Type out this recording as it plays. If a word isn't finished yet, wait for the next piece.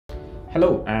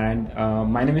Hello, and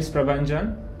my name is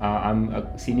Prabhanjan. I'm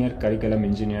a senior curriculum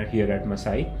engineer here at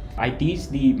Masai. I teach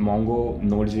the Mongo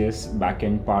Node.js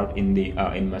backend part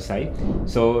in Masai.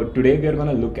 So today we are going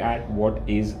to look at what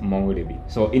is MongoDB.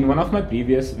 So in one of my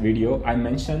previous video, I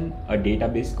mentioned a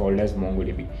database called as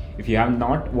MongoDB. If you have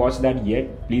not watched that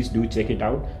yet, please do check it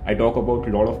out. I talk about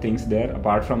a lot of things there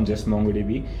apart from just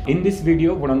MongoDB. In this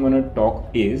video, what I'm going to talk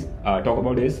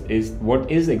about is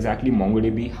what is exactly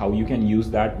MongoDB, how you can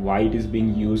use that, why it is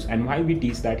being used, and why we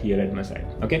teach that here at Masai.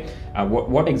 Okay,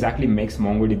 what exactly makes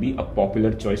MongoDB a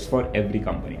popular choice for every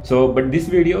company. But this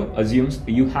video assumes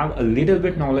you have a little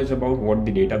bit knowledge about what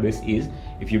the database is.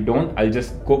 If you don't, I'll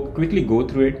just quickly go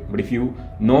through it. But if you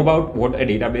know about what a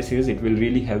database is, it will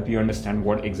really help you understand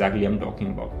what exactly I'm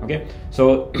talking about. Okay,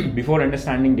 so before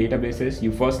understanding databases,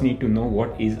 you first need to know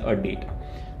what is a data.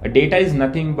 A data is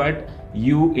nothing but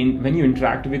when you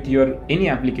interact with any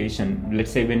application.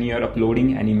 Let's say when you are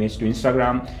uploading an image to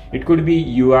Instagram, it could be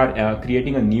you are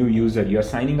creating a new user, you are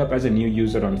signing up as a new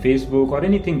user on Facebook or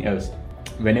anything else.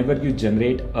 Whenever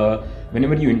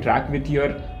you interact with your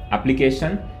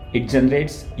application, it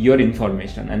generates your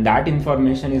information, and that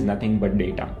information is nothing but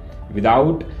data.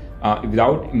 Without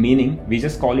meaning, we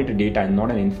just call it a data and not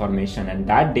an information, and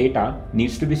that data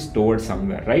needs to be stored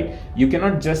somewhere, right? You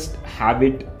cannot just have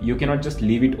it, you cannot just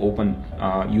leave it open.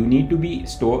 You need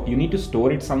to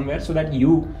store it somewhere so that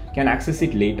you can access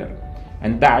it later,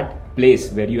 and that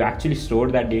place where you actually store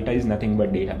that data is nothing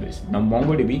but database. Now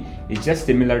MongoDB is just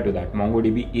similar to that.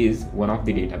 MongoDB is one of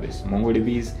the database.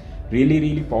 MongoDB is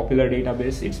really popular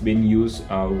database. It's been used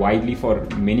widely for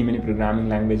many programming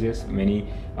languages, many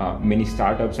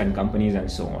startups and companies and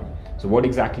so on. So what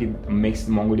exactly makes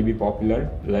MongoDB popular?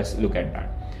 Let's look at that.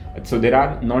 So there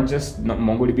are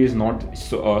MongoDB is not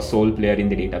a sole player in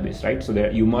the database, right? So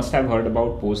you must have heard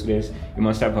about Postgres, you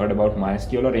must have heard about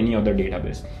MySQL or any other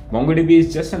database. MongoDB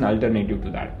is just an alternative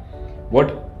to that.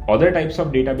 What other types of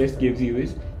database gives you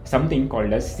is something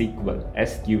called as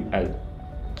SQL.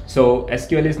 So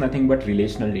SQL is nothing but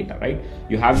relational data, right?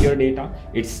 You have your data,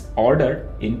 it's ordered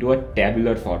into a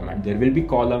tabular format. There will be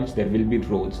columns, there will be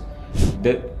rows.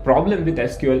 The problem with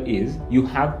SQL is you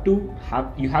have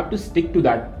to stick to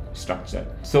that structure.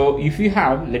 So if you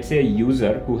have, let's say, a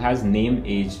user who has name,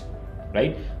 age,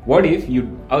 right? What if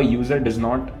a user does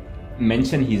not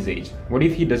mention his age? What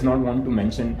if he does not want to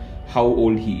mention how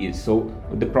old he is? So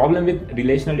the problem with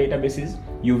relational database is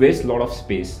you waste a lot of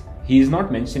space. He is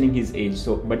not mentioning his age,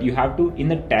 but you have to in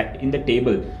the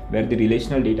table where the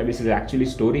relational database is actually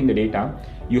storing the data,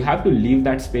 you have to leave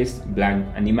that space blank.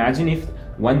 And imagine if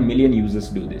 1 million users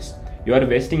do this. You are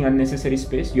wasting unnecessary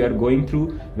space. You are going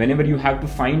through, whenever you have to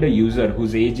find a user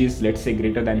whose age is, let's say,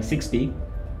 greater than 60,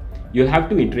 you have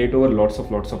to iterate over lots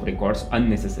of records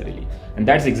unnecessarily. And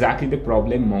that's exactly the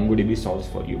problem MongoDB solves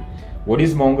for you. What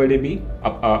is MongoDB?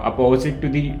 Opposite to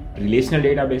the relational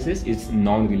databases, it's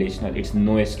non-relational, it's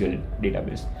NoSQL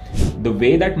database. The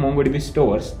way that MongoDB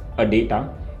stores a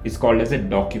data is called as a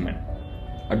document.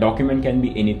 A document can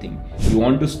be anything. You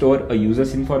want to store a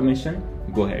user's information,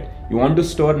 go ahead.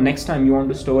 Next time you want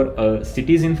to store a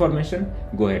city's information,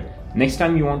 go ahead. Next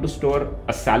time you want to store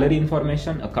a salary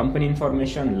information, a company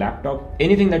information, laptop,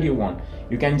 anything that you want,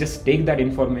 you can just take that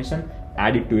information,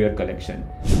 add it to your collection.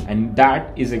 And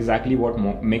that is exactly what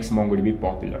makes MongoDB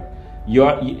popular.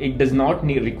 It does not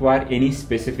require any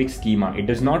specific schema. It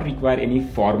does not require any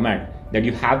format that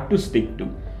you have to stick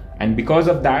to. And because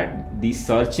of that, the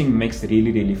searching makes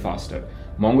really faster.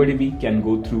 MongoDB can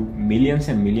go through millions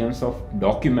and millions of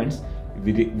documents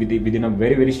within a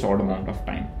very short amount of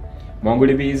time.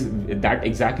 MongoDB is that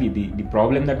exactly the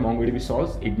problem that MongoDB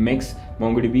solves. It makes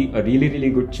MongoDB a really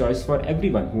good choice for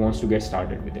everyone who wants to get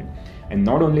started with it. And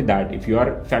not only that, if you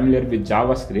are familiar with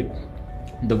JavaScript,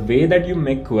 the way that you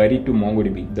make query to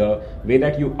MongoDB, the way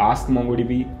that you ask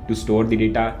MongoDB to store the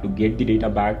data, to get the data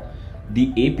back,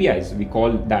 the APIs, we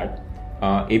call that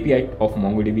API of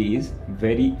MongoDB is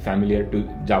very familiar to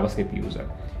JavaScript user.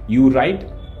 You write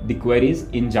the queries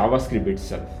in JavaScript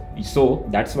itself. So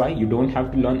that's why you don't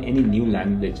have to learn any new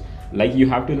language. Like you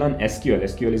have to learn SQL.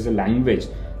 SQL is a language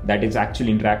that is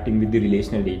actually interacting with the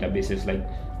relational databases like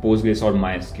Postgres or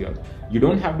MySQL. You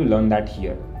don't have to learn that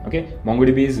here. Okay,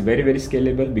 MongoDB is very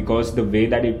scalable because the way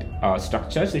that it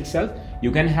structures itself,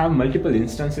 you can have multiple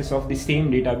instances of the same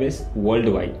database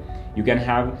worldwide. You can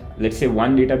have, let's say,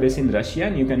 one database in Russia,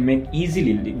 and you can make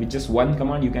easily, with just one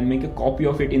command, you can make a copy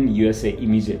of it in USA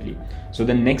immediately. So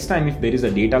the next time if there is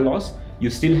a data loss, you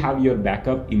still have your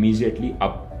backup immediately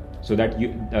up, so that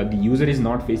the user is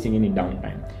not facing any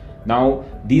downtime. Now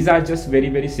these are just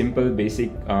very simple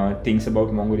basic things about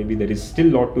MongoDB. There is still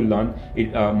a lot to learn.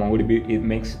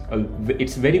 MongoDB,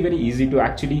 it's very easy to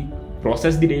actually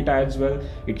process the data as well.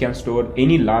 It can store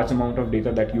any large amount of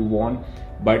data that you want.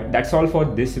 But that's all for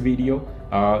this video.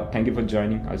 Thank you for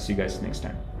joining. I'll see you guys next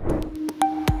time.